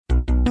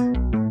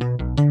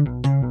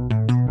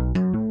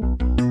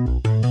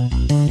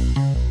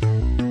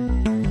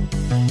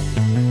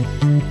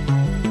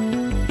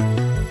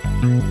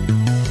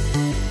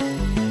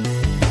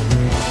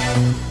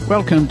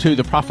Welcome to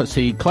the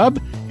Prophecy Club,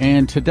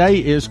 and today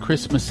is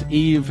Christmas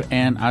Eve,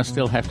 and I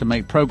still have to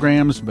make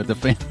programs, but the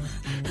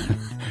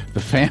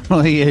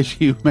family, as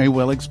you may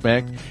well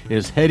expect,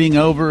 is heading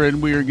over,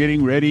 and we are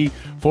getting ready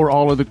for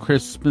all of the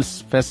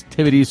Christmas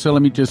festivities. So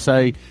let me just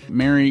say,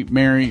 Merry,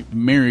 Merry,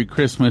 Merry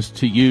Christmas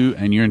to you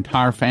and your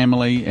entire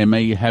family, and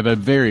may you have a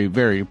very,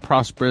 very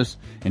prosperous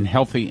and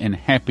healthy and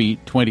happy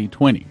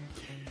 2020.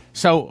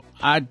 So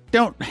I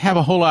don't have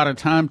a whole lot of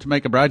time to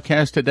make a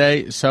broadcast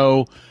today,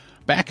 so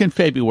back in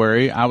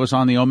February, I was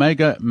on the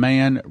Omega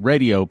Man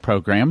radio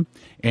program,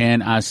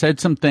 and I said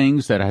some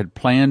things that I had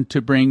planned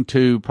to bring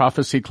to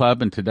Prophecy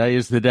Club, and today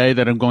is the day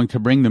that I'm going to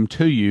bring them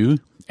to you.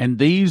 And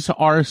these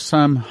are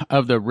some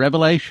of the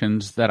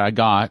revelations that I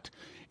got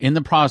in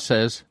the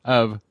process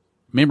of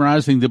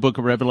memorizing the book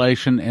of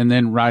Revelation and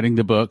then writing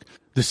the book,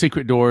 The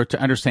Secret Door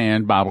to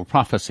Understand Bible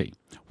Prophecy,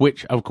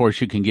 which, of course,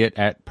 you can get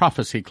at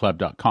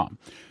prophecyclub.com.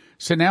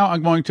 So now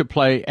I'm going to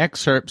play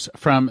excerpts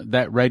from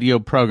that radio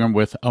program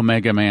with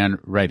Omega Man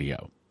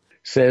Radio. It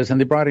says,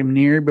 "And they brought him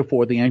near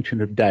before the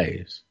Ancient of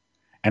Days,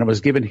 and it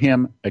was given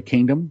him a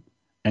kingdom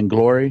and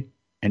glory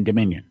and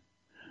dominion,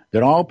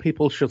 that all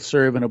people shall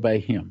serve and obey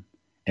him,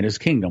 and his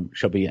kingdom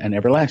shall be an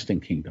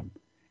everlasting kingdom,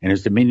 and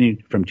his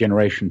dominion from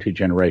generation to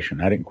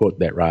generation." I didn't quote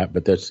that right,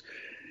 but it's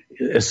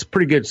a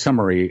pretty good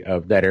summary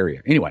of that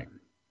area. Anyway,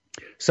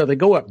 so they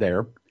go up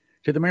there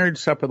to the marriage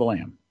supper of the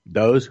Lamb,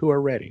 those who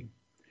are ready.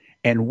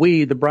 And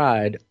we, the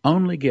bride,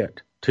 only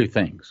get two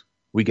things.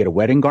 We get a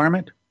wedding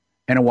garment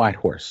and a white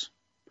horse,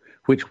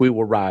 which we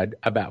will ride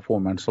about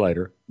 4 months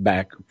later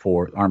back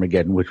for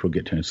Armageddon, which we'll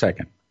get to in a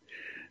second.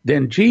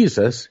 Then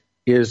Jesus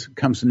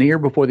comes near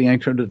before the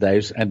Ancient of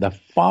Days, and the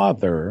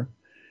Father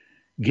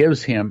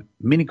gives him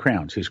many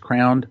crowns. He's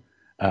crowned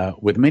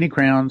with many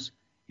crowns.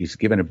 He's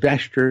given a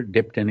vesture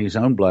dipped in his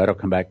own blood. I'll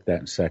come back to that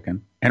in a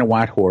second. And a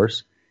white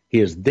horse.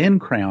 He is then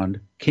crowned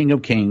King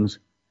of Kings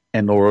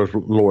and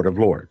Lord of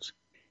Lords.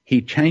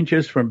 He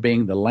changes from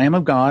being the Lamb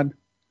of God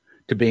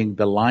to being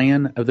the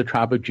Lion of the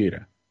tribe of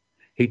Judah.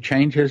 He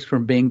changes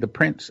from being the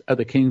Prince of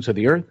the kings of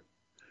the earth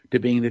to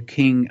being the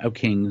King of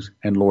Kings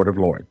and Lord of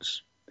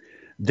Lords.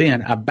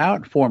 Then,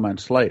 about 4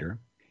 months later,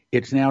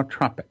 it's now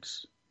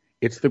trumpets.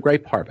 It's the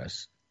grape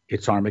harvest.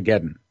 It's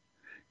Armageddon.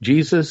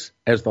 Jesus,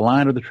 as the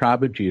Lion of the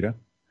tribe of Judah,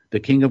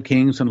 the King of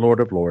Kings and Lord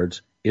of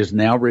Lords, is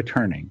now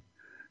returning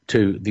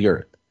to the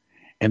earth.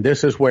 And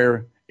this is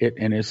where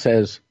it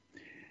says,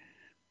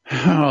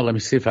 let me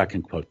see if I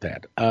can quote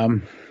that.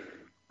 "And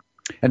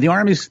the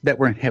armies that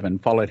were in heaven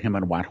followed him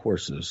on white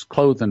horses,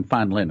 clothed in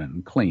fine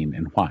linen, clean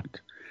and white.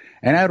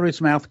 And out of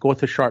his mouth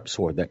goeth a sharp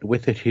sword, that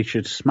with it he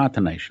should smite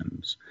the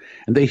nations,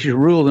 and they should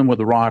rule them with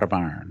a rod of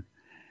iron.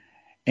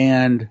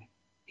 And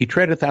he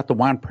treadeth out the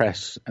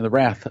winepress and the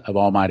wrath of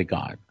Almighty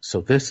God."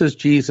 So this is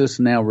Jesus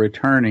now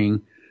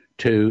returning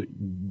to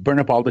burn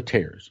up all the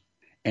tares.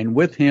 And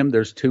with him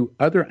there's two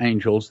other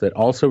angels that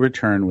also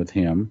return with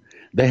him.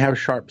 They have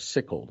sharp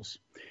sickles.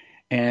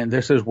 And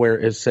this is where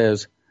it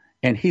says,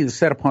 "And he that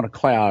sat upon a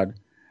cloud,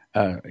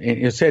 and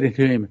it said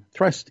unto him,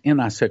 Thrust in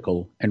thy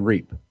sickle and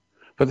reap.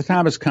 For the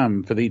time is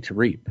come for thee to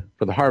reap,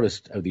 for the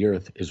harvest of the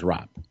earth is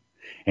ripe.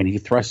 And he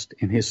thrust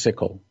in his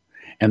sickle,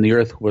 and the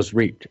earth was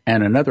reaped.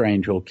 And another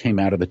angel came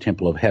out of the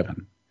temple of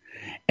heaven.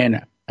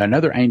 And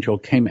another angel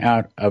came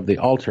out of the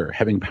altar,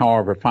 having power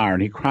over fire.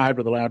 And he cried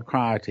with a loud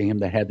cry to him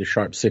that had the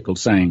sharp sickle,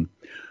 saying,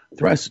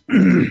 Thrust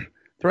in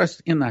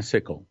thy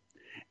sickle,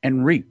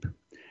 and reap,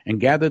 and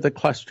gather the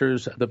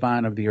clusters of the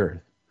vine of the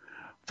earth,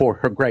 for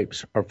her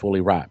grapes are fully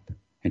ripe.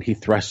 And he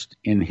thrust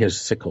in his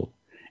sickle,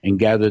 and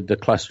gathered the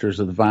clusters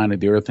of the vine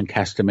of the earth, and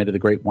cast them into the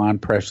great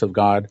winepress of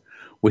God,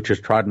 which is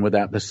trodden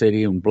without the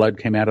city, and blood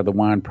came out of the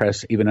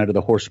winepress, even out of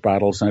the horse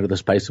bridles, under the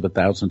space of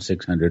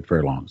 1,600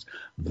 furlongs.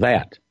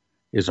 That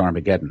is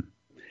Armageddon.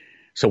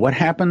 So what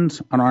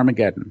happens on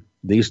Armageddon?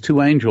 These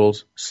two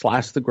angels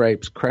slice the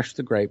grapes, crush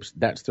the grapes.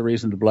 That's the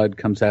reason the blood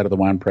comes out of the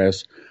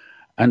winepress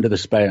for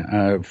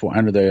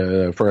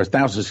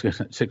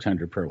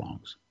 1,600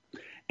 furlongs.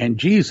 And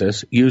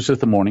Jesus uses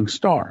the morning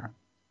star.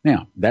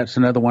 Now, that's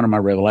another one of my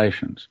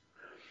revelations.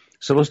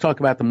 So let's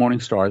talk about the morning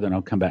star, then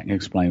I'll come back and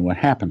explain what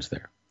happens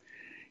there.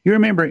 You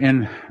remember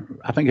in,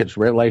 I think it's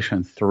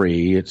Revelation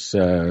 3, it's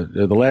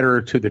the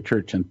letter to the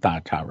church in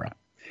Thyatira.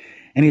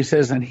 And he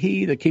says, "And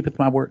he that keepeth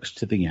my works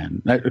to the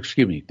end,"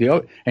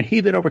 and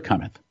he that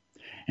overcometh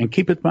and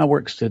keepeth my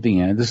works to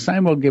the end, the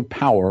same will give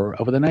power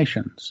over the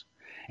nations.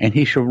 And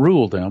he shall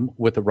rule them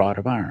with a rod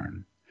of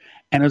iron.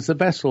 And as the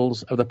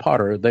vessels of the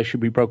potter, they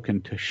shall be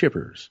broken to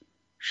shivers.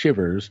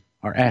 Shivers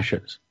are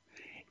ashes.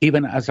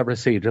 Even as I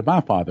received of my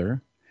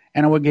Father,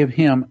 and I will give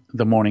him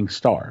the morning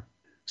star.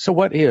 So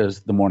what is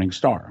the morning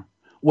star?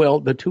 Well,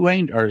 the two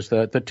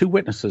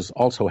witnesses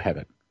also have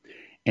it.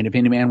 And if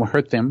any man will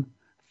hurt them,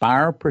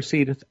 fire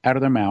proceedeth out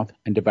of their mouth,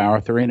 and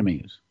devoureth their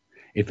enemies.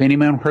 If any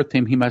man will hurt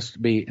them, he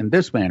must be in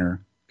this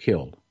manner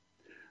killed.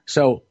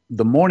 So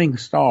the morning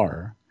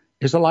star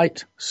is a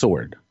light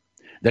sword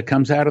that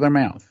comes out of their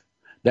mouth.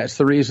 That's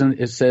the reason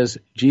it says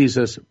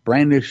Jesus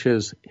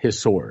brandishes his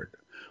sword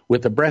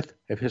with the breath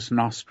of his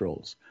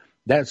nostrils.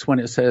 That's when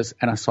it says,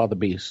 "And I saw the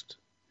beast,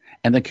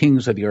 and the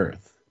kings of the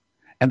earth,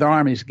 and their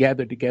armies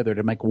gathered together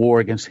to make war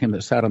against him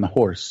that sat on the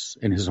horse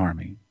and his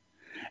army.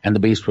 And the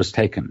beast was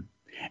taken,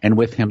 and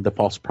with him the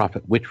false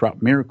prophet, which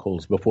wrought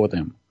miracles before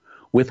them,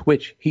 with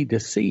which he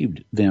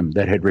deceived them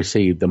that had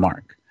received the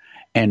mark,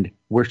 and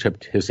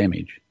worshipped his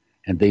image.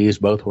 And these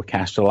both were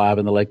cast alive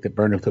in the lake that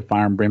burneth with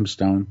fire and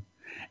brimstone.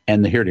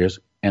 And here it is,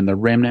 and the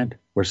remnant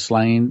were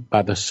slain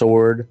by the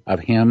sword of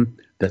him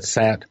that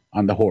sat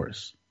on the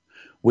horse,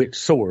 which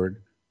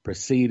sword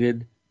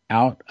proceeded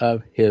out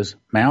of his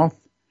mouth,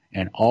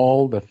 and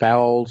all the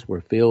fowls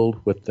were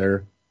filled with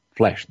their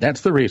flesh.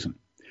 That's the reason.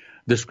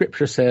 The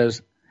scripture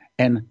says,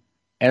 and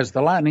as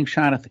the lightning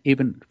shineth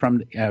even from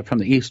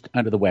the east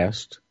unto the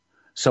west,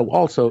 so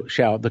also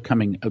shall the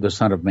coming of the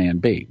Son of Man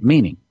be.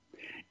 Meaning,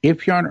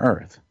 if you're on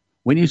earth,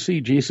 when you see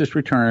Jesus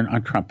return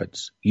on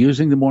trumpets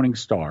using the morning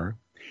star,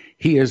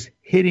 he is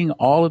hitting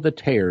all of the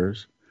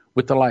tares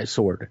with the light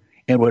sword,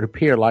 and would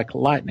appear like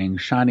lightning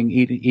shining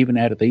even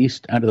out of the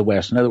east unto the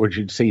west. In other words,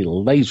 you'd see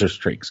laser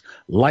streaks,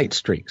 light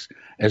streaks,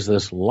 as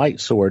this light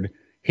sword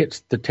hits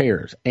the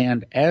tares.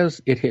 And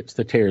as it hits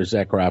the tares,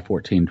 Zechariah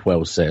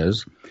 14:12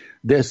 says,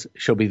 this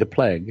shall be the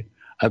plague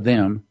of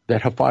them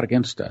that have fought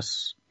against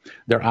us.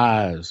 Their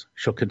eyes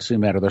shall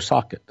consume out of their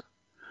socket.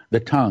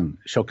 The tongue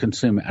shall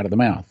consume out of the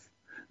mouth.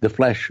 The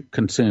flesh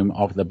consume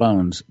off the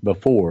bones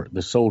before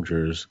the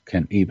soldiers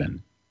can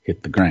even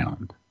hit the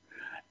ground.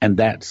 And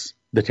that's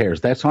the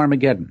tares. That's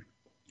Armageddon.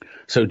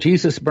 So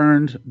Jesus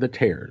burned the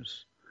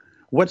tares.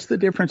 What's the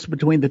difference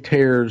between the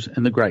tares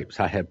and the grapes?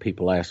 I have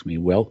people ask me.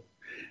 Well,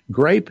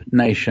 grape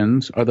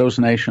nations are those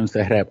nations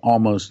that have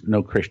almost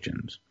no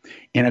Christians.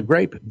 In a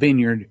grape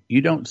vineyard,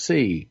 you don't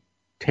see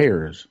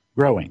tares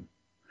growing.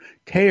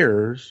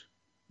 Tares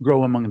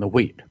grow among the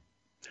wheat.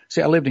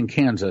 See, I lived in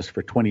Kansas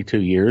for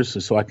 22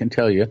 years, so I can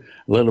tell you a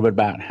little bit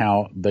about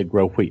how they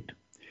grow wheat.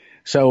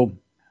 So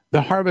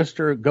the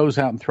harvester goes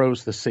out and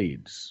throws the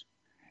seeds.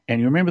 And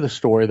you remember the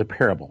story, the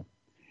parable.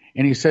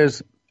 And he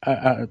says,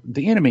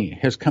 the enemy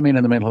has come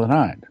in the middle of the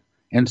night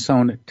and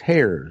sown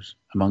tares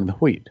among the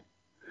wheat.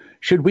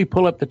 Should we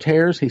pull up the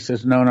tares? He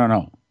says,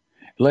 no.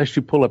 Lest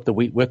you pull up the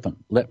wheat with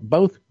them. Let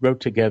both grow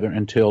together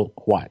until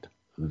what?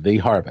 The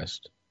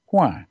harvest.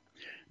 Why?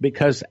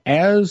 Because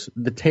as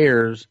the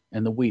tares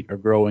and the wheat are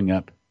growing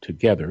up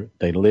together,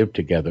 they live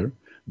together,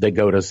 they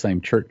go to the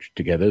same church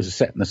together, they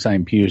sit in the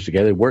same pews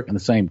together, they work in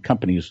the same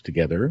companies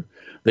together,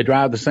 they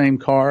drive the same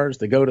cars,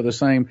 they go to the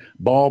same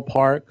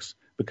ballparks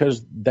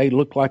because they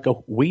look like a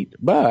wheat,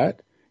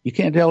 but you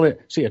can't tell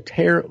it. See, a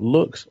tare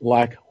looks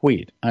like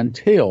wheat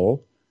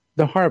until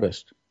the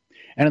harvest.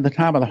 And at the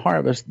time of the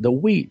harvest, the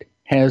wheat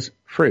has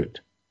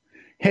fruit,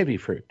 heavy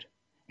fruit.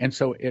 And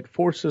so it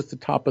forces the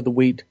top of the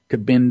wheat to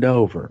bend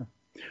over.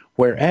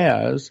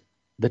 Whereas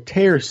the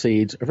tare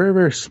seeds are very,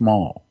 very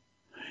small,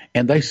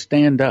 and they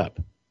stand up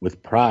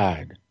with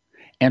pride.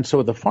 And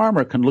so the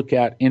farmer can look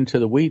out into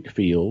the wheat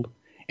field,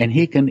 and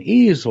he can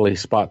easily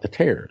spot the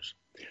tares.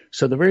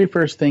 So the very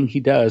first thing he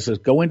does is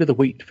go into the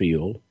wheat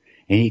field,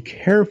 and he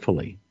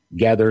carefully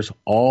gathers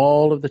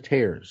all of the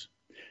tares,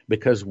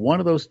 because one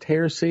of those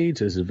tare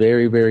seeds is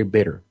very, very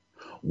bitter.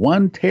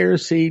 One tare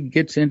seed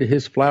gets into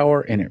his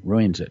flour, and it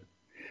ruins it.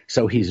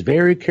 So he's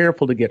very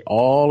careful to get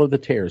all of the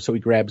tares. So he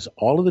grabs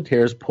all of the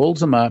tares, pulls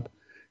them up,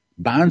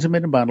 binds them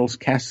into bundles,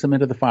 casts them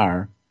into the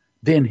fire.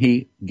 Then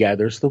he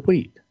gathers the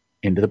wheat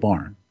into the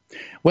barn.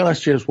 Well,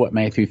 that's just what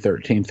Matthew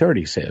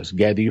 13:30 says.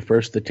 Gather you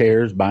first the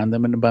tares, bind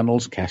them into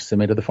bundles, cast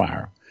them into the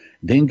fire.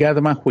 Then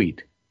gather my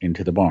wheat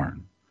into the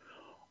barn.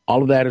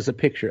 All of that is a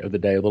picture of the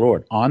day of the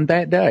Lord. On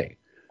that day,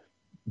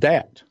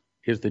 that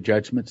is the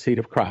judgment seat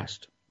of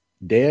Christ.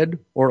 Dead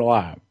or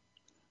alive,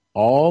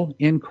 all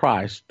in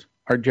Christ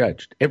are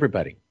judged.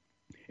 Everybody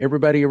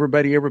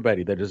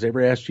that has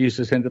ever asked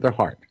Jesus into their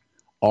heart,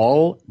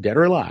 all dead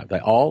or alive, they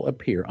all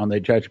appear on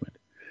their judgment.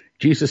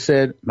 Jesus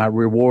said, my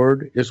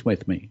reward is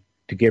with me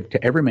to give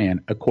to every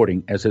man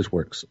according as his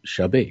works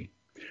shall be.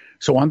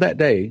 So on that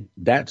day,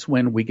 that's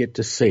when we get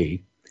to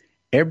see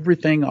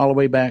everything all the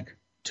way back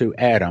to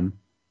Adam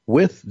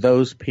with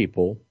those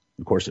people.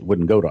 Of course, it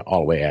wouldn't go to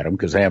all the way Adam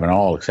because they haven't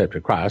all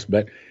accepted Christ,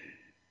 but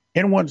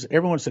everyone's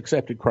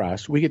accepted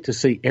Christ. We get to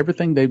see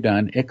everything they've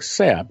done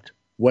except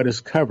what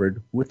is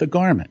covered with the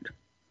garment.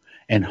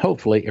 And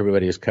hopefully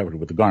everybody is covered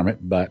with the garment,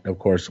 but of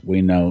course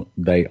we know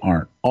they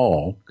aren't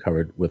all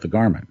covered with the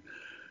garment.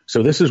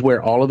 So this is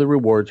where all of the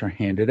rewards are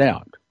handed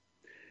out.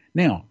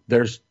 Now,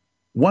 there's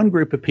one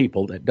group of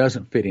people that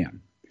doesn't fit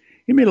in.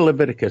 You mean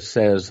Leviticus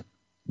says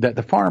that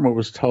the farmer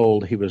was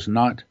told he was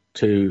not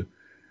to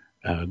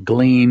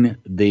glean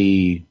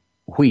the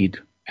wheat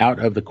out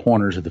of the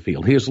corners of the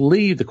field. He is to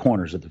leave the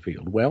corners of the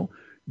field. Well,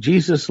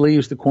 Jesus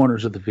leaves the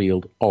corners of the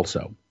field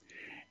also.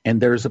 And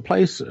there's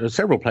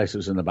several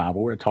places in the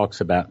Bible where it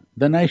talks about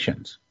the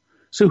nations.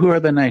 So who are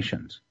the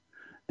nations?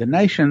 The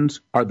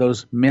nations are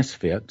those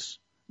misfits,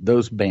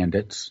 those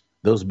bandits,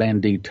 those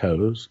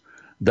banditos,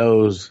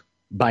 those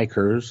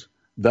bikers,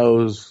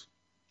 those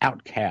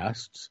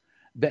outcasts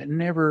that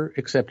never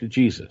accepted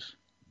Jesus.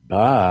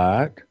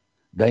 But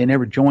they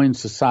never joined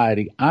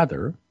society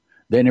either.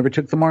 They never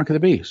took the mark of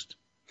the beast.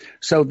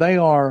 So they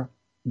are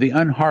the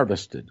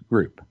unharvested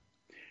group.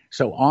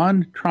 So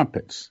on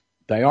trumpets,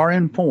 they are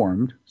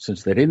informed,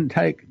 since they didn't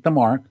take the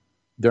mark,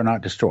 they're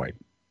not destroyed.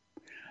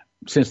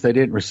 Since they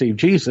didn't receive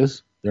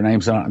Jesus, their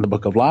names are not in the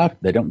book of life,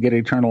 they don't get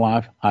eternal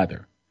life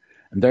either.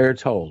 And they're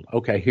told,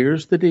 okay,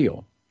 here's the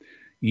deal.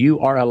 You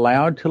are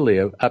allowed to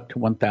live up to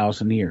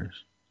 1,000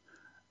 years.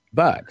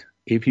 But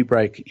if you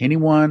break any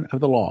one of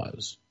the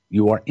laws,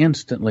 you are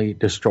instantly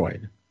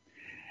destroyed.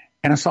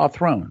 And I saw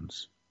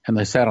thrones, and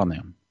they sat on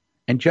them,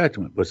 and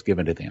judgment was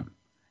given to them.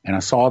 And I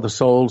saw the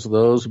souls of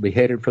those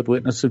beheaded for the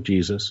witness of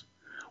Jesus,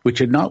 which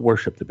had not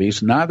worshipped the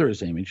beast, neither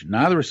his image,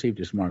 neither received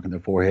his mark on their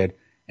forehead,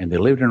 and they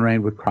lived and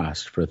reigned with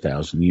Christ for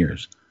 1,000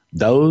 years.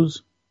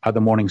 Those are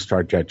the morning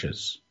star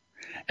judges.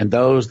 And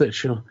those that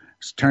shall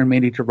turn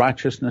many to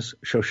righteousness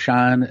shall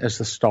shine as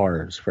the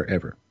stars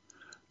forever.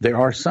 There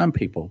are some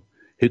people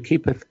who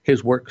keepeth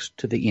his works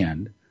to the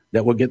end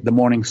that will get the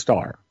morning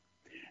star.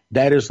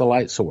 That is the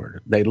light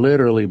sword. They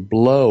literally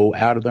blow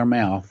out of their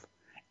mouth,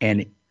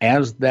 and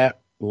as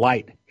that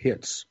light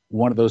hits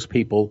one of those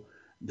people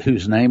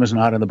whose name is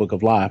not in the book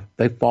of life,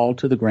 they fall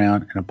to the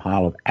ground in a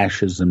pile of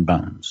ashes and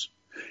bones.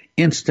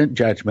 Instant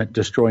judgment,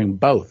 destroying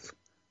both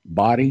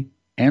body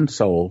and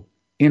soul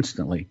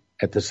instantly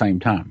at the same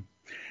time.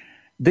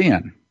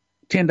 Then,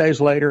 10 days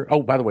later,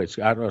 oh, by the way,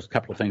 there's a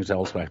couple of things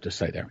else I have to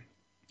say there.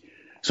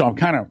 So I'm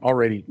kind of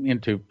already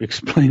into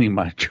explaining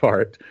my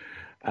chart.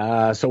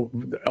 So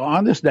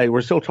on this day,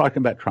 we're still talking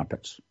about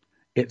trumpets.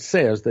 It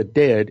says the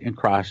dead in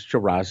Christ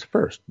shall rise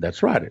first.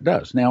 That's right, it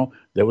does. Now,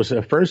 there was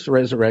a first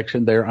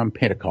resurrection there on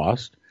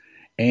Pentecost,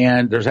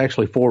 and there's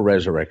actually 4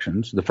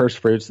 resurrections. The first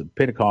fruits, the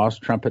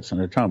Pentecost, trumpets, and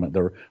atonement.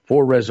 There were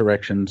 4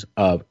 resurrections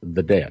of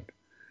the dead.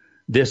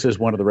 This is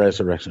one of the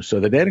resurrections. So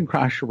the dead in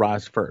Christ shall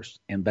rise first,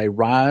 and they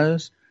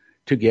rise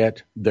to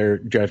get their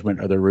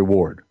judgment or their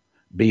reward.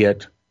 Be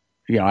it,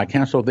 I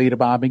counsel thee to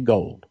buy me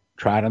gold,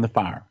 tried in the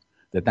fire,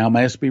 that thou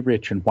mayest be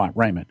rich in white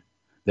raiment,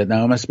 that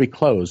thou must be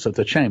clothed so that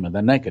the shame of thy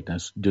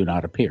nakedness do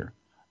not appear.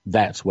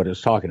 That's what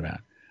it's talking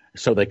about.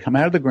 So they come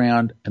out of the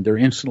ground and they're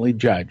instantly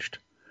judged.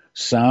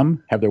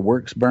 Some have their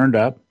works burned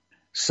up.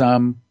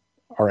 Some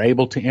are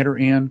able to enter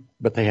in,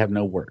 but they have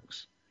no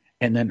works.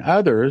 And then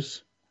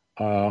others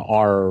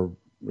are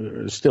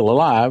still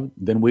alive,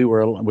 then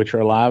which are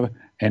alive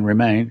and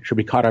remain, shall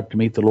be caught up to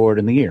meet the Lord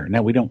in the air.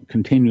 Now, we don't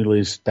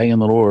continually stay in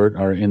the Lord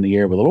or in the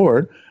air with the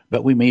Lord,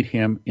 but we meet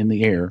him in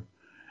the air,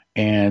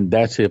 and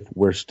that's if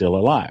we're still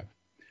alive.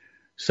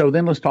 So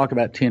then let's talk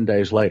about 10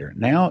 days later.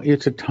 Now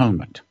it's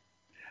atonement.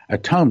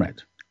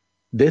 Atonement.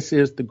 This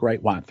is the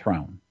great white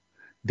throne.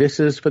 This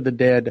is for the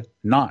dead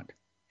not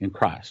in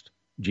Christ.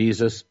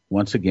 Jesus,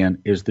 once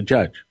again, is the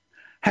judge.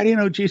 How do you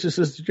know Jesus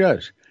is the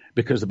judge?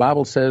 Because the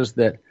Bible says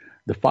that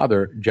the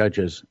Father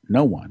judges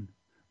no one,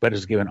 but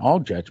has given all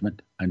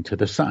judgment unto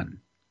the Son.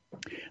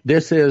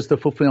 This is the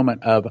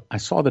fulfillment of, I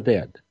saw the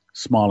dead,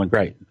 small and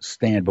great,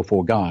 stand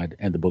before God,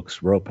 and the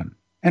books were open.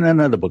 And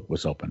another book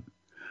was open,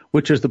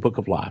 which is the book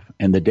of life.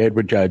 And the dead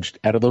were judged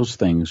out of those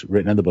things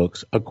written in the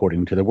books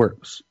according to their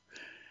works.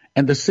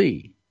 And the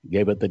sea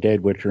gave up the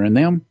dead which are in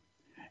them,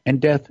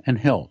 and death and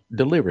hell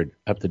delivered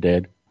up the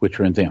dead which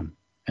are in them.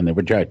 And they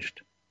were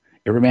judged,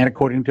 every man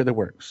according to their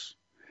works.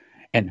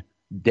 And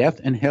death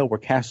and hell were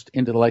cast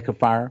into the lake of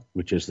fire,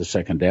 which is the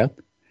second death.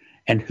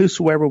 And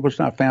whosoever was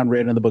not found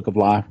written in the book of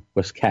life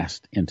was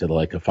cast into the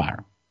lake of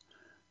fire.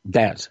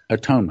 That's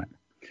atonement.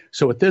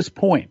 So at this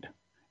point,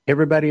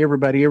 everybody, all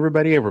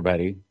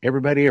the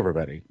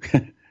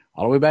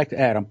way back to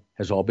Adam,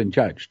 has all been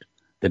judged.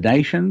 The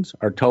nations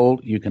are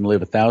told you can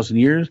live 1,000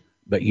 years,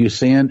 but you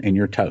sin and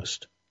you're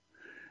toast.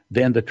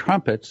 Then the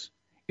trumpets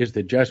is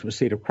the judgment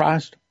seat of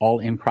Christ. All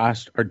in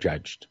Christ are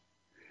judged.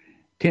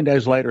 10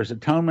 days later is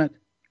atonement,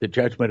 the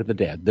judgment of the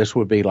dead. This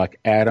would be like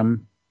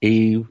Adam,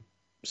 Eve,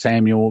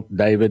 Samuel,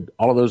 David,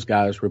 all of those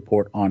guys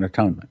report on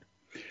atonement.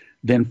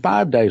 Then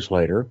 5 days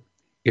later,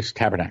 it's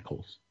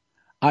tabernacles.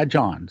 I,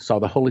 John, saw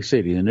the holy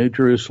city, the new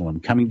Jerusalem,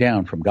 coming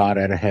down from God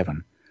out of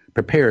heaven,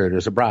 prepared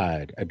as a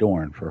bride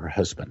adorned for her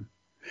husband.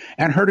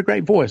 And heard a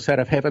great voice out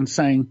of heaven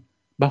saying,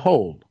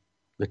 Behold,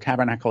 the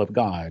tabernacle of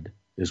God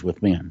is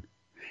with men,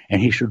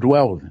 and he shall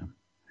dwell with them.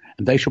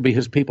 And they shall be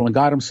his people, and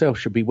God himself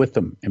shall be with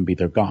them and be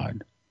their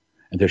God.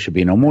 And there shall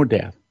be no more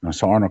death, nor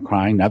sorrow, nor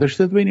crying, neither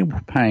shall there be any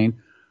more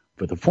pain,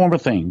 for the former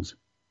things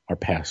are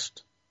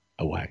passed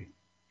away.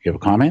 You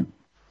have a comment?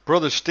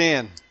 Brother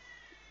Stan,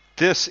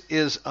 this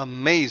is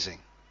amazing.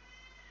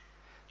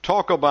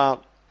 Talk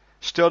about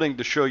studying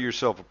to show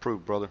yourself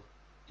approved, brother.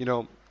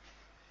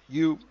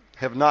 You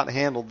have not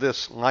handled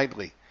this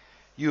lightly.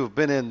 You have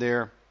been in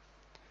there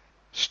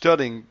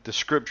studying the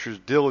scriptures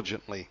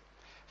diligently.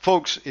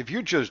 Folks, if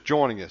you're just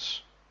joining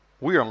us,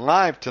 we are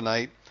live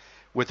tonight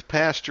with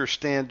Pastor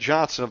Stan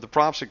Johnson of the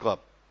Prophecy Club.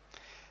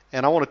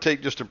 And I want to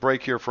take just a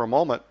break here for a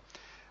moment.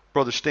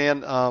 Brother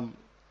Stan,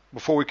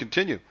 before we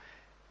continue,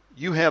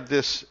 you have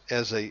this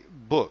as a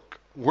book.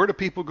 Where do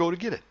people go to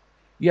get it?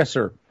 Yes,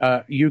 sir.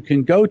 You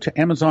can go to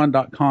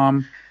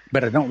Amazon.com,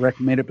 but I don't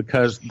recommend it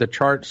because the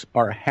charts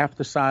are half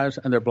the size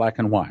and they're black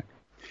and white.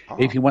 Oh.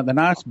 If you want the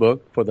nice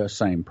book for the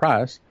same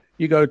price,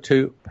 you go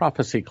to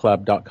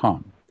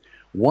prophecyclub.com.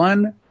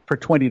 One for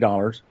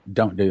 $20,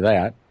 don't do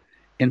that.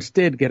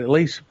 Instead, get at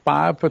least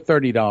 5 for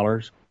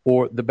 $30,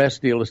 or the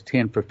best deal is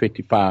 10 for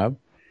 $55.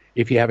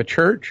 If you have a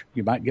church,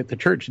 you might get the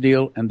church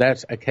deal, and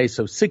that's a case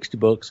of 60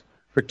 books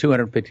for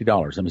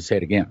 $250. Let me say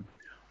it again.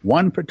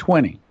 1 for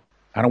 $20.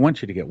 I don't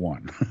want you to get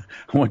one.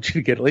 I want you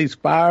to get at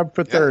least 5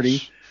 for $30.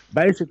 Yes.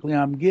 Basically,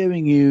 I'm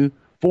giving you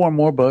 4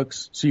 more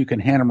books so you can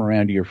hand them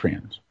around to your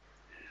friends.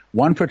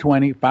 1 for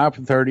 $20, 5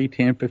 for $30,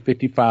 10 for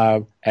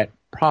 $55 at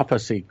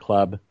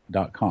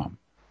prophecyclub.com.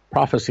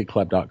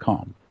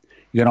 Prophecyclub.com.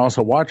 You can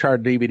also watch our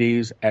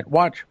DVDs at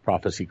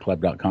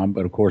watchprophecyclub.com,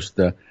 but of course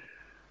the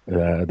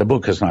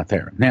book is not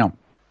there. Now,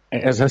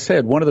 as I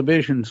said, one of the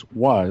visions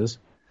was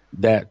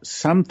that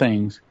some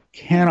things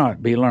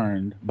cannot be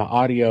learned by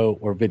audio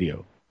or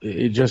video.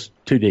 It's just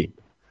too deep.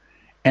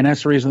 And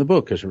that's the reason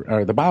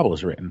the Bible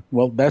is written.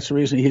 Well, that's the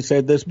reason he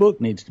said this book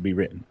needs to be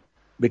written,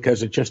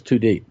 because it's just too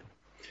deep.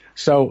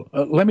 So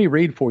let me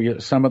read for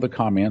you some of the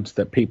comments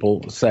that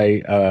people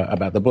say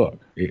about the book.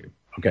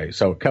 Okay,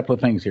 so a couple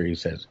of things here. He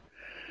says,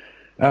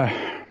 I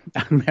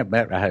have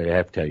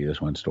to tell you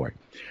this one story.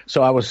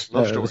 So I was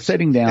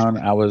sitting down.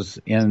 I was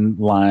in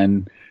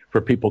line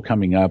for people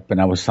coming up,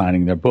 and I was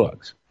signing their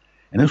books.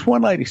 And this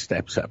one lady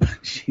steps up, and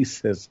she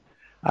says,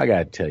 I got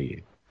to tell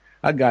you,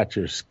 I got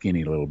your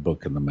skinny little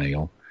book in the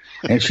mail.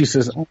 And she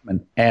says, I'm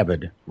an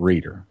avid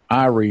reader.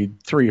 I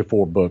read 3 or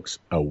 4 books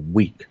a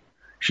week.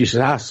 She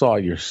says, I saw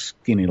your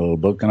skinny little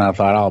book, and I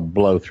thought I'll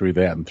blow through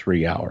that in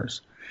 3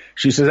 hours.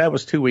 She says, that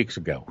was 2 weeks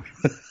ago.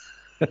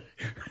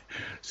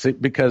 See,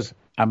 because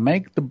I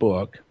make the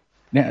book.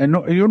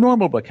 Now, your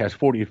normal book has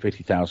 40 or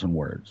 50,000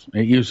 words.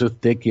 It uses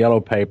thick yellow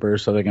paper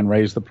so they can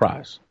raise the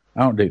price.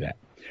 I don't do that.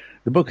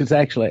 The book is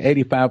actually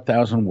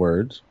 85,000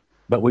 words,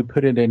 but we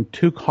put it in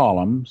 2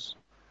 columns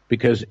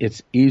because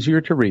it's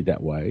easier to read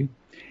that way.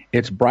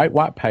 It's bright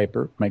white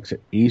paper, makes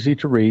it easy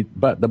to read,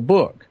 but the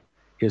book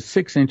is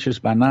 6 inches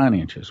by 9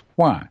 inches.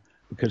 Why?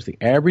 Because the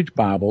average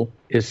Bible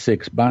is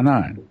 6 by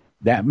 9.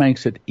 That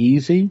makes it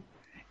easy,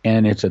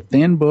 and it's a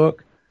thin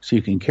book, so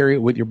you can carry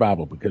it with your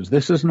Bible, because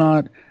this is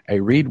not a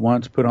read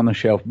once, put on the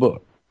shelf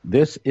book.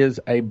 This is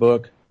a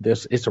book.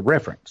 It's a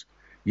reference.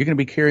 You're going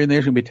to be carrying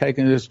this, you're going to be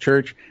taking this to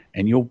church,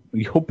 and you'll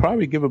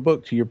probably give a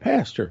book to your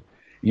pastor.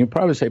 You'll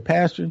probably say,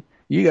 Pastor,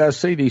 you guys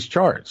see these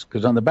charts,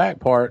 because on the back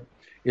part,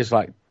 it's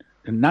like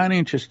 9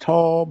 inches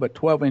tall, but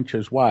 12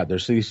 inches wide.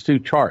 There's these 2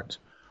 charts.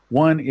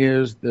 One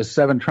is the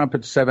 7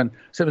 trumpets, 7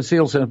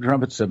 seals, 7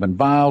 trumpets, 7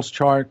 vials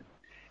chart.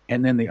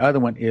 And then the other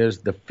one is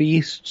the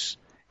feasts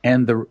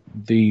and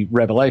the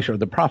revelation or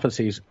the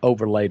prophecies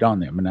overlaid on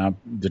them. And now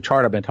the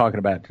chart I've been talking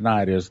about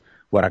tonight is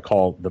what I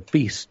call the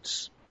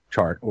feasts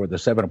chart, or the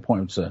 7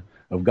 appointments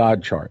of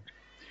God chart.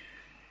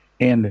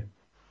 And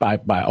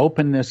by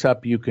opening this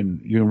up, you can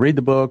read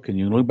the book and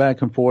you can look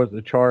back and forth at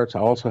the charts. I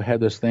also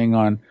have this thing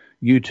on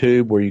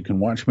YouTube where you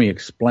can watch me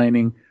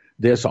explaining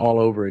this all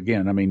over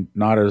again. I mean,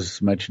 not as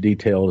much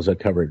detail as I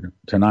covered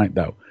tonight,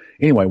 though.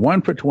 Anyway,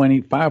 1 for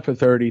 20, 5 for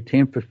 30,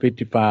 10 for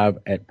 55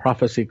 at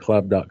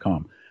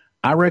prophecyclub.com.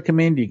 I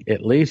recommend you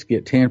at least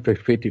get 10 for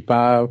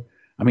 55.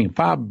 I mean,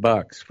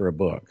 $5 for a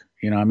book.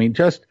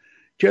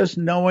 Just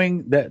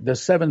knowing that the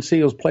 7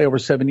 seals play over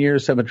 7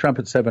 years, 7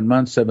 trumpets, 7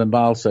 months, 7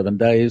 vials, 7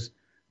 days,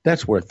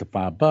 that's worth the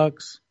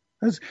 $5.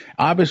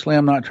 Obviously,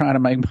 I'm not trying to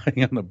make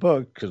money on the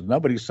book, because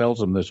nobody sells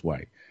them this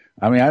way.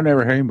 I mean, I've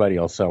never heard anybody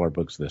else sell their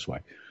books this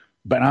way.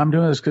 But I'm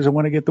doing this because I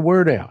want to get the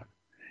word out.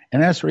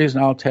 And that's the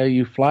reason I'll tell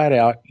you flat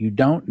out, you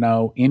don't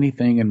know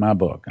anything in my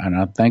book. And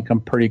I think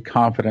I'm pretty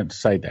confident to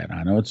say that.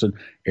 I know it's an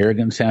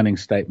arrogant sounding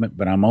statement,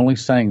 but I'm only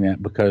saying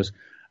that because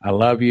I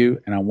love you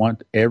and I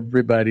want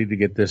everybody to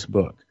get this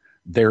book.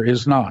 There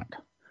is not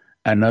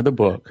another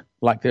book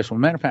like this one.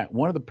 Matter of fact,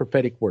 one of the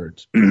prophetic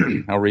words,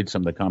 I'll read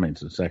some of the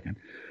comments in a second.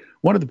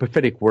 One of the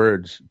prophetic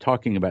words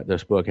talking about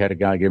this book, had a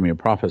guy give me a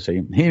prophecy.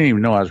 He didn't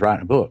even know I was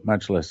writing a book,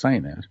 much less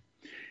saying this.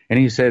 And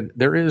he said,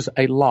 there is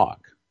a lock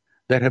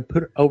that have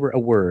put over a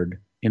word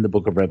in the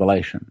book of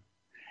Revelation.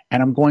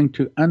 And I'm going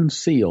to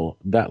unseal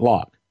that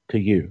lock to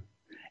you.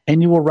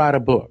 And you will write a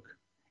book.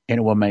 And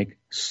it will make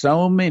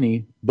so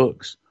many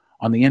books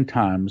on the end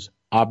times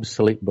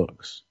obsolete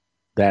books.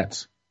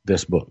 That's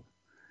this book.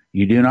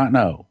 You do not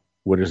know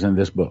what is in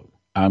this book.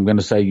 I'm going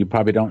to say you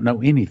probably don't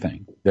know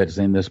anything that is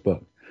in this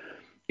book.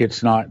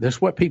 It's not, this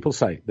is what people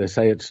say. They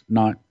say it's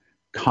not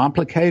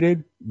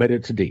complicated, but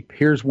it's deep.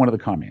 Here's one of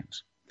the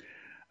comments.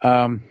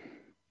 Let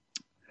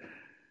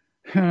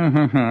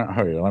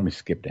me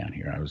skip down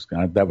here.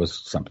 That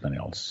was something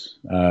else.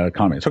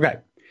 Comments. Okay.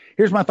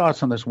 Here's my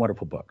thoughts on this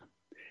wonderful book.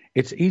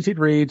 It's easy to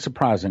read,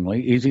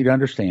 surprisingly, easy to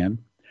understand.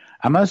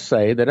 I must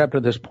say that up to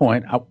this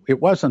point, I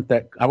wasn't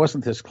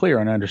this clear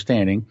in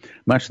understanding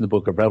much of the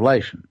book of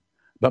Revelation.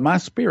 But my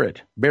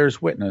spirit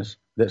bears witness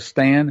that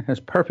Stan has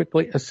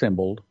perfectly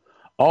assembled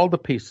all the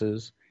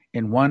pieces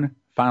in one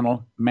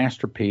final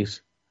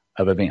masterpiece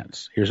of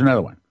events. Here's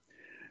another one.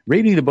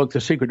 Reading the book,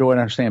 The Secret Door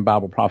to Understand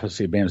Bible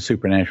Prophecy, has been a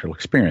supernatural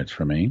experience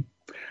for me.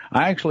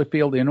 I actually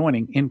feel the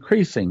anointing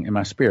increasing in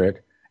my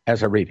spirit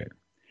as I read it.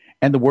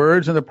 and the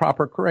words and the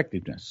proper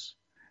correctiveness.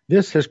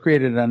 This has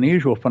created an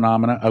unusual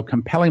phenomena of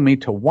compelling me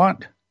to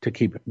want to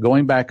keep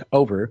going back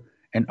over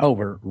and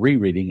over,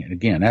 rereading it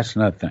again. That's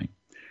another thing.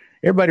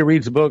 Everybody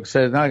reads a book,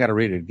 says, now I got to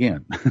read it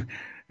again.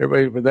 They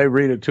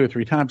read it 2 or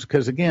 3 times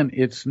because, again,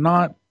 it's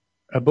not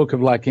a book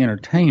of like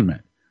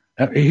entertainment.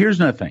 Here's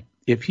another thing.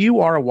 If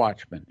you are a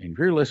watchman, and if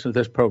you're listening to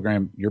this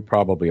program, you're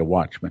probably a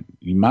watchman.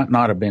 You might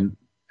not have been,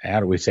 how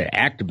do we say,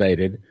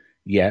 activated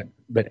yet,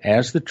 but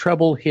as the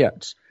trouble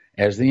hits,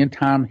 as the end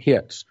time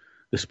hits,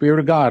 the Spirit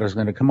of God is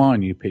going to come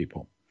on you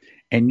people.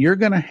 And you're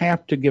going to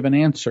have to give an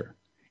answer.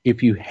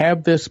 If you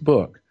have this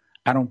book,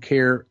 I don't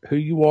care who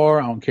you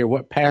are. I don't care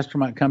what pastor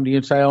might come to you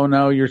and say, oh,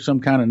 no, you're some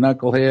kind of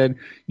knucklehead.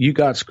 You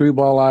got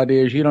screwball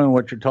ideas. You don't know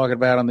what you're talking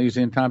about on these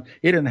end times.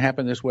 It didn't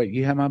happen this way.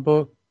 You have my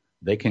book?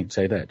 They can't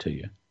say that to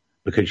you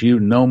because you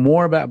know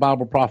more about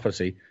Bible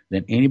prophecy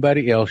than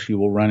anybody else you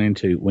will run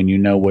into when you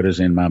know what is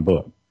in my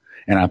book.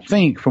 And I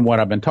think from what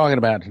I've been talking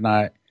about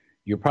tonight,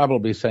 you're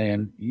probably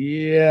saying,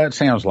 yeah, it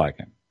sounds like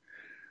it.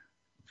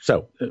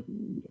 So,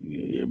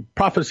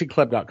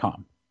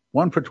 prophecyclub.com.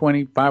 1 for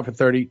 20, 5 for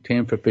 30,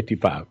 10 for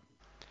 55.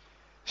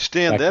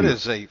 Stan, that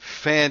is a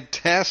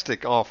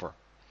fantastic offer.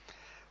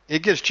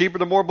 It gets cheaper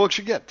the more books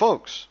you get.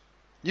 Folks,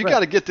 you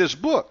got to get this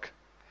book.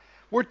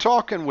 We're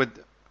talking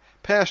with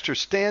Pastor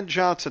Stan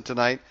Johnson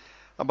tonight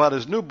about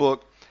his new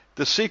book,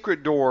 The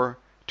Secret Door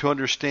to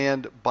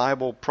Understand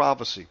Bible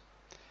Prophecy.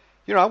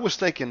 You know, I was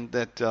thinking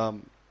that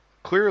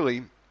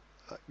clearly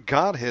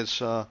God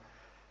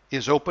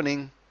is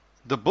opening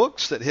the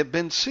books that have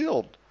been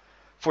sealed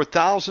for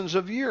thousands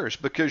of years,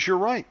 because you're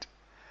right.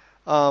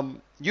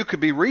 You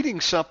could be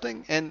reading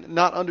something and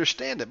not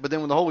understand it, but then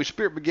when the Holy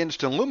Spirit begins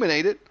to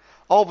illuminate it,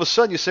 all of a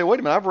sudden you say, wait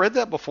a minute, I've read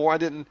that before. I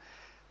didn't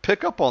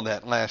pick up on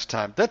that last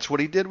time. That's what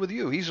he did with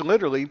you. He's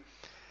literally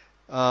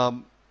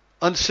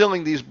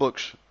unsealing these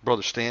books,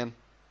 Brother Stan.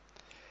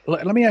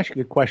 Let me ask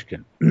you a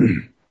question.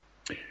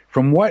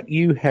 From what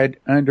you had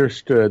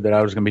understood that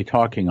I was going to be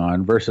talking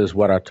on versus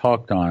what I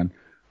talked on,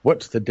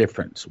 what's the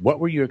difference? What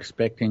were you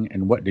expecting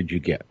and what did you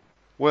get?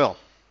 Well,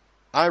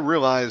 I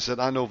realize that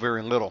I know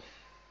very little.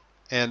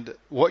 And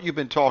what you've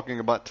been talking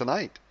about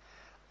tonight,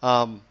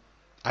 I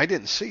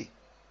didn't see.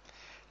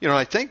 You know,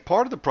 I think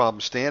part of the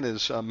problem, Stan,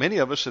 is many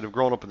of us that have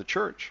grown up in the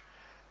church,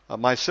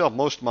 myself,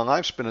 most of my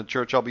life spent in the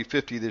church, I'll be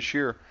 50 this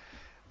year,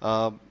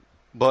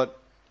 but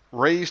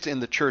raised in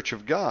the church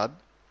of God,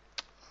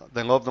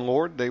 they love the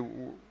Lord, they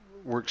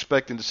were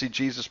expecting to see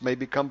Jesus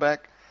maybe come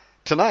back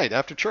tonight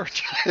after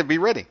church and be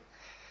ready.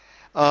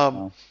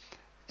 And,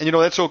 you know,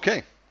 that's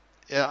okay.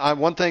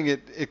 One thing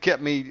it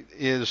kept me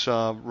is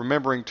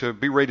remembering to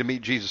be ready to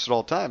meet Jesus at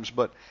all times.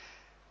 But,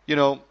 you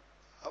know,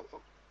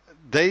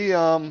 they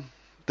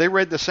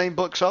read the same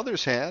books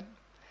others had,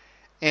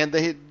 and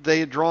they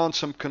had drawn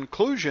some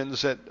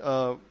conclusions that,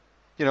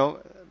 you know,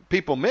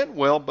 people meant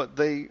well, but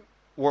they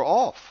were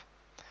off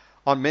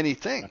on many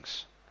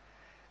things.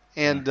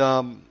 And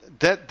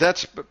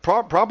that's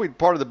probably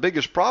part of the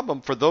biggest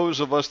problem for those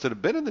of us that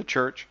have been in the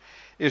church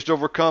is to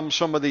overcome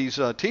some of these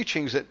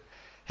teachings that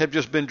have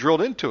just been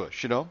drilled into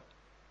us, you know,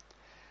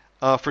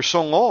 for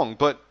so long,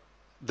 but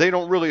they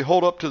don't really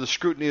hold up to the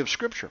scrutiny of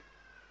Scripture.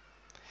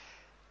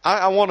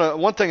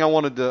 One thing I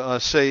wanted to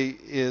say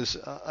is,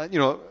 you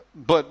know,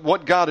 but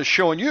what God is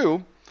showing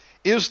you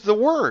is the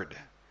Word,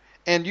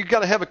 and you've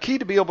got to have a key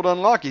to be able to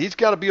unlock it. He's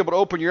got to be able to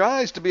open your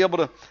eyes to be able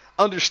to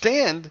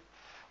understand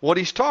what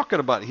He's talking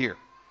about here.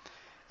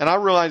 And I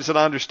realize that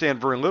I understand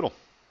very little.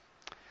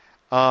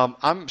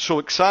 I'm so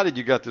excited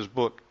you got this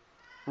book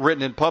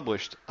written and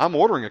published. I'm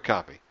ordering a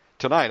copy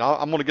tonight.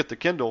 I'm going to get the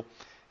Kindle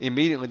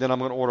immediately, then I'm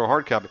going to order a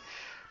hard copy.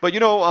 But, you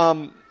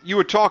know, you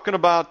were talking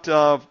about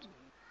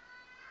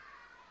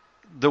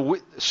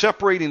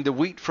separating the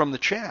wheat from the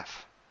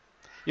chaff,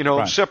 you know,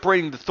 right.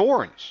 Separating the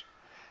thorns.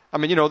 I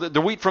mean, you know,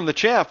 the wheat from the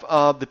chaff,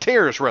 the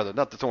tares rather,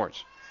 not the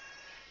thorns.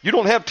 You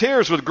don't have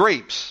tares with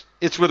grapes.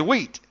 It's with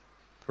wheat.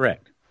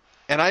 Correct.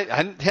 And I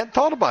hadn't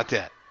thought about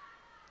that.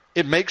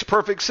 It makes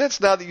perfect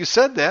sense now that you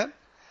said that.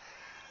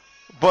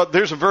 But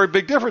there's a very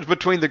big difference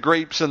between the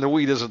grapes and the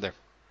wheat, isn't there?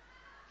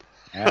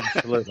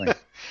 Absolutely.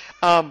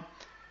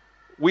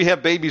 We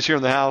have babies here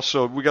in the house,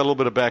 so we got a little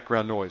bit of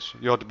background noise.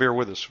 You'll have to bear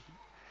with us.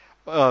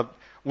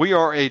 We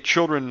are a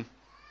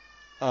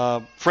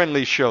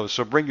children-friendly show,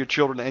 so bring your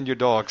children and your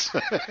dogs.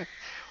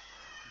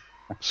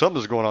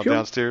 Something's going on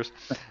downstairs.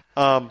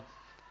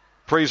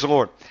 Praise the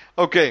Lord.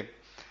 Okay.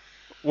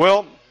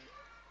 Well,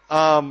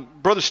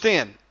 Brother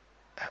Stan,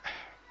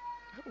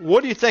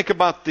 what do you think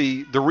about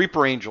the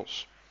reaper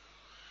angels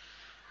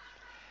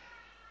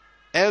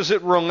as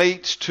it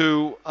relates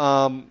to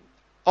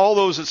all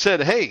those that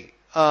said, hey,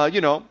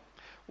 you know,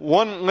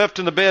 one left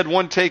in the bed,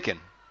 one taken.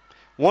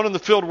 One in the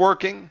field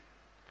working,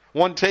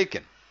 one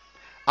taken.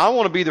 I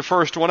want to be the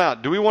first one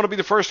out. Do we want to be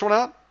the first one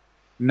out?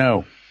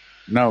 No,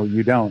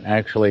 you don't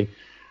actually.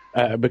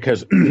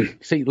 Because,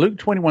 see, Luke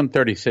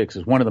 21:36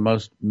 is one of the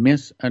most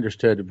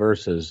misunderstood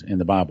verses in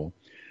the Bible.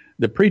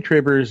 The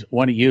pre-tribbers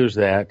want to use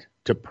that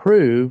to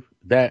prove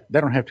that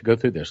they don't have to go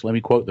through this. Let me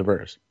quote the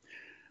verse.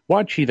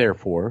 Watch ye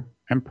therefore,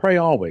 and pray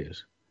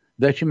always,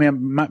 that you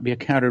might be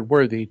accounted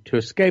worthy to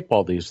escape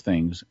all these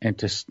things and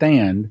to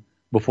stand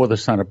before the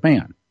Son of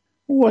Man.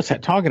 What's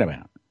that talking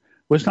about?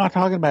 Well, it's not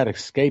talking about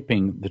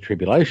escaping the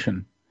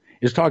tribulation.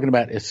 It's talking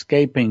about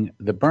escaping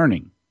the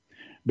burning.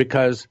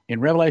 Because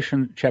in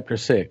Revelation chapter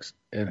 6,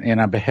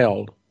 and I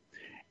beheld,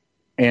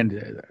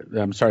 and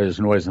I'm sorry, there's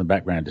noise in the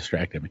background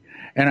distracted me.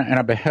 And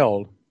I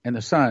beheld, and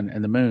the sun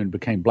and the moon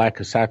became black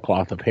as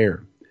sackcloth of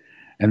hair.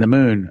 And the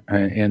moon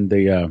and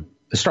the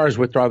stars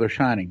withdraw their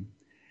shining.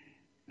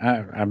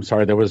 I'm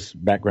sorry, there was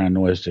background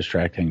noise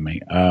distracting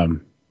me. My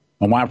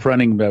wife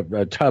running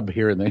a tub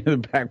here in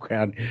the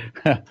background.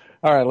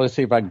 All right, let's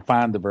see if I can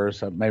find the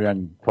verse. Maybe I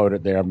can quote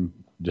it there. I'm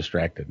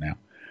distracted now.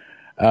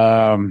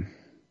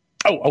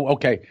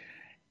 Okay.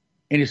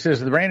 And he says,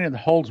 the rain of the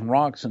holes and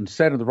rocks, and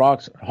said of the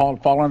rocks,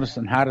 fall on us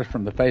and hide us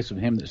from the face of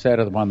him that sat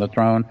upon the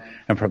throne,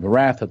 and from the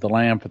wrath of the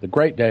Lamb, for the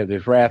great day of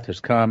his wrath has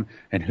come,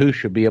 and who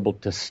should be able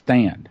to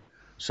stand?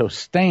 So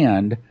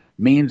stand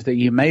means that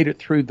you made it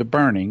through the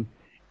burning,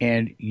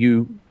 and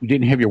you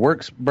didn't have your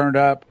works burned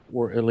up,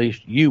 or at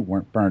least you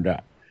weren't burned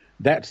up.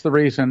 That's the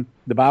reason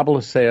the Bible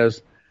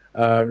says,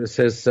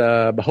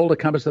 behold, it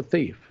cometh a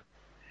thief.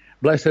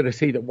 Blessed is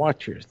he that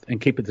watcheth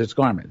and keepeth his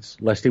garments,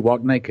 lest he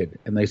walk naked,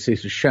 and they see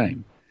his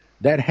shame.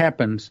 That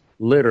happens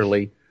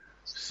literally,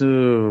 so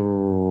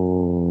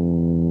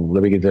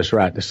let me get this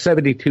right, the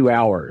 72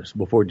 hours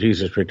before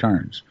Jesus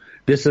returns.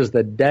 This is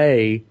the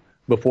day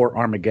before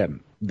Armageddon,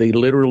 the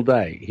literal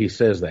day. He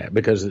says that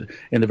because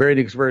in the very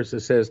next verse it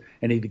says,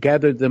 and he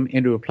gathered them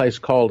into a place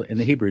called in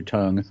the Hebrew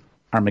tongue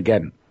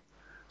Armageddon.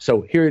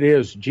 So here it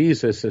is,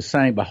 Jesus is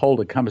saying, behold,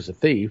 it comes a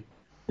thief,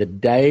 the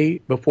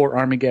day before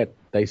Armageddon.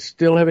 They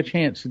still have a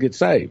chance to get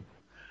saved.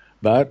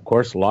 But, of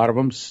course, a lot of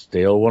them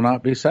still will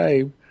not be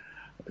saved.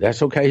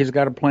 That's okay. He's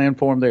got a plan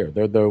for them there.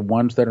 They're the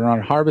ones that are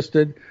not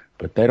harvested,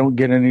 but they don't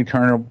get an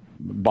eternal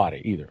body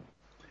either.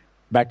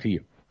 Back to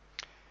you.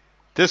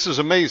 This is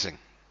amazing.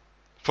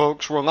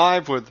 Folks, we're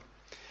live with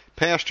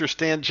Pastor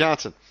Stan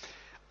Johnson.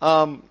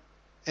 And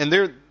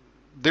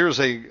there's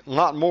a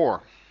lot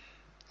more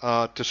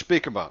to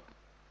speak about,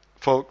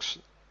 folks,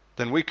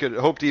 than we could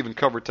hope to even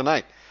cover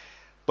tonight.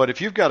 But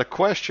if you've got a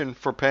question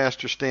for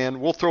Pastor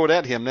Stan, we'll throw it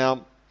at him.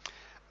 Now,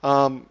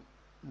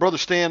 Brother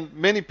Stan,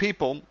 many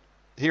people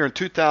here in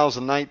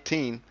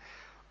 2019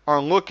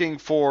 are looking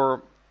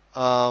for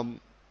the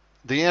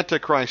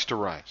Antichrist to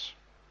rise.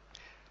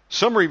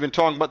 Some are even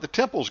talking about the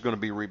temple's going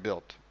to be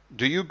rebuilt.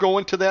 Do you go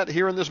into that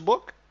here in this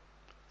book?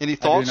 Any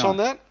thoughts on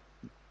that?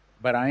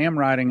 But I am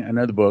writing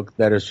another book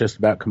that is just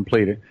about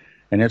completed,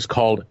 and it's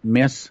called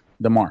Miss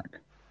the Mark.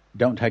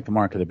 Don't take the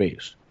mark of the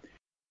beast.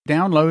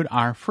 Download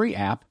our free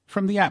app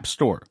from the App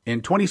Store.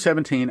 In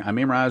 2017, I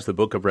memorized the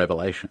book of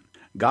Revelation.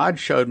 God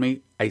showed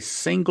me a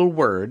single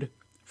word,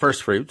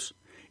 first fruits,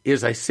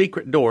 is a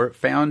secret door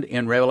found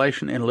in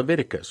Revelation and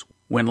Leviticus.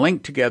 When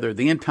linked together,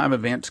 the end-time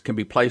events can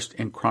be placed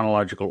in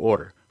chronological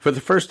order. For the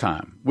first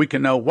time, we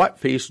can know what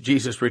feast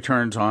Jesus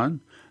returns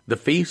on, the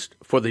feast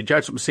for the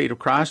judgment seat of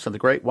Christ on the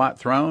great white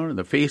throne,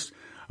 the feast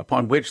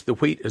upon which the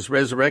wheat is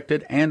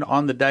resurrected, and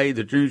on the day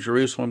the New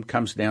Jerusalem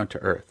comes down to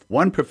earth.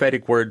 One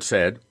prophetic word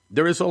said,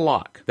 there is a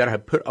lock that I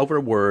have put over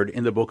a word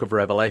in the book of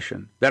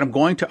Revelation that I'm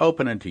going to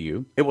open unto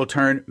you. It will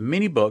turn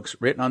many books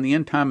written on the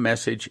end-time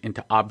message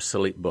into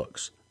obsolete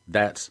books.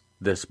 That's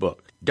this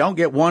book. Don't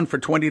get one for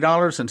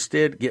 $20.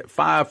 Instead, get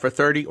 5 for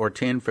 $30 or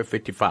 10 for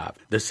 $55.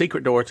 The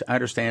secret door to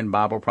understand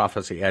Bible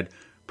prophecy at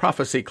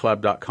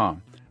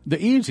prophecyclub.com.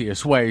 The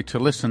easiest way to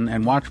listen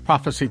and watch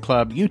Prophecy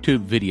Club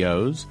YouTube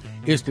videos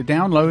is to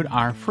download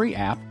our free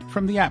app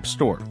from the App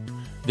Store.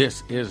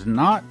 This is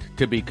not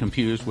to be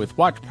confused with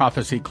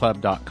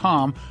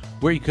WatchProphecyClub.com,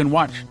 where you can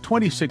watch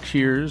 26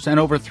 years and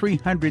over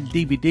 300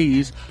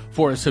 DVDs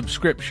for a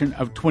subscription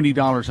of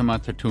 $20 a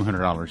month or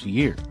 $200 a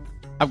year.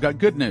 I've got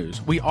good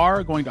news. We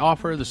are going to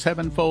offer the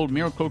Sevenfold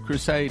Miracle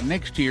Crusade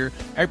next year,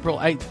 April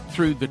 8th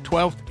through the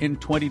 12th in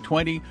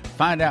 2020.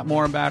 Find out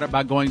more about it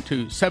by going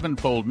to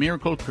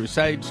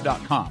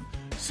sevenfoldmiraclecrusades.com.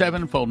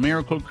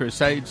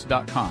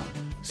 sevenfoldmiraclecrusades.com.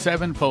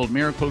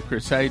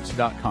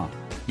 sevenfoldmiraclecrusades.com.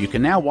 You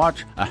can now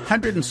watch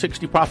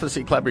 160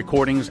 Prophecy Club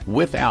recordings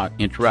without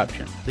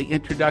interruption. The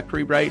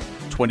introductory rate,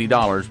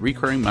 $20,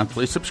 recurring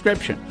monthly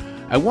subscription.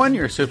 A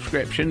one-year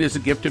subscription is a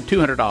gift of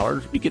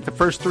 $200. You get the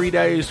first 3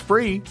 days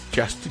free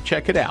just to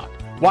check it out.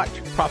 Watch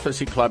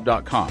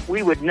prophecyclub.com.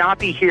 We would not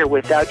be here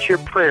without your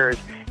prayers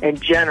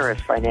and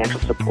generous financial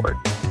support.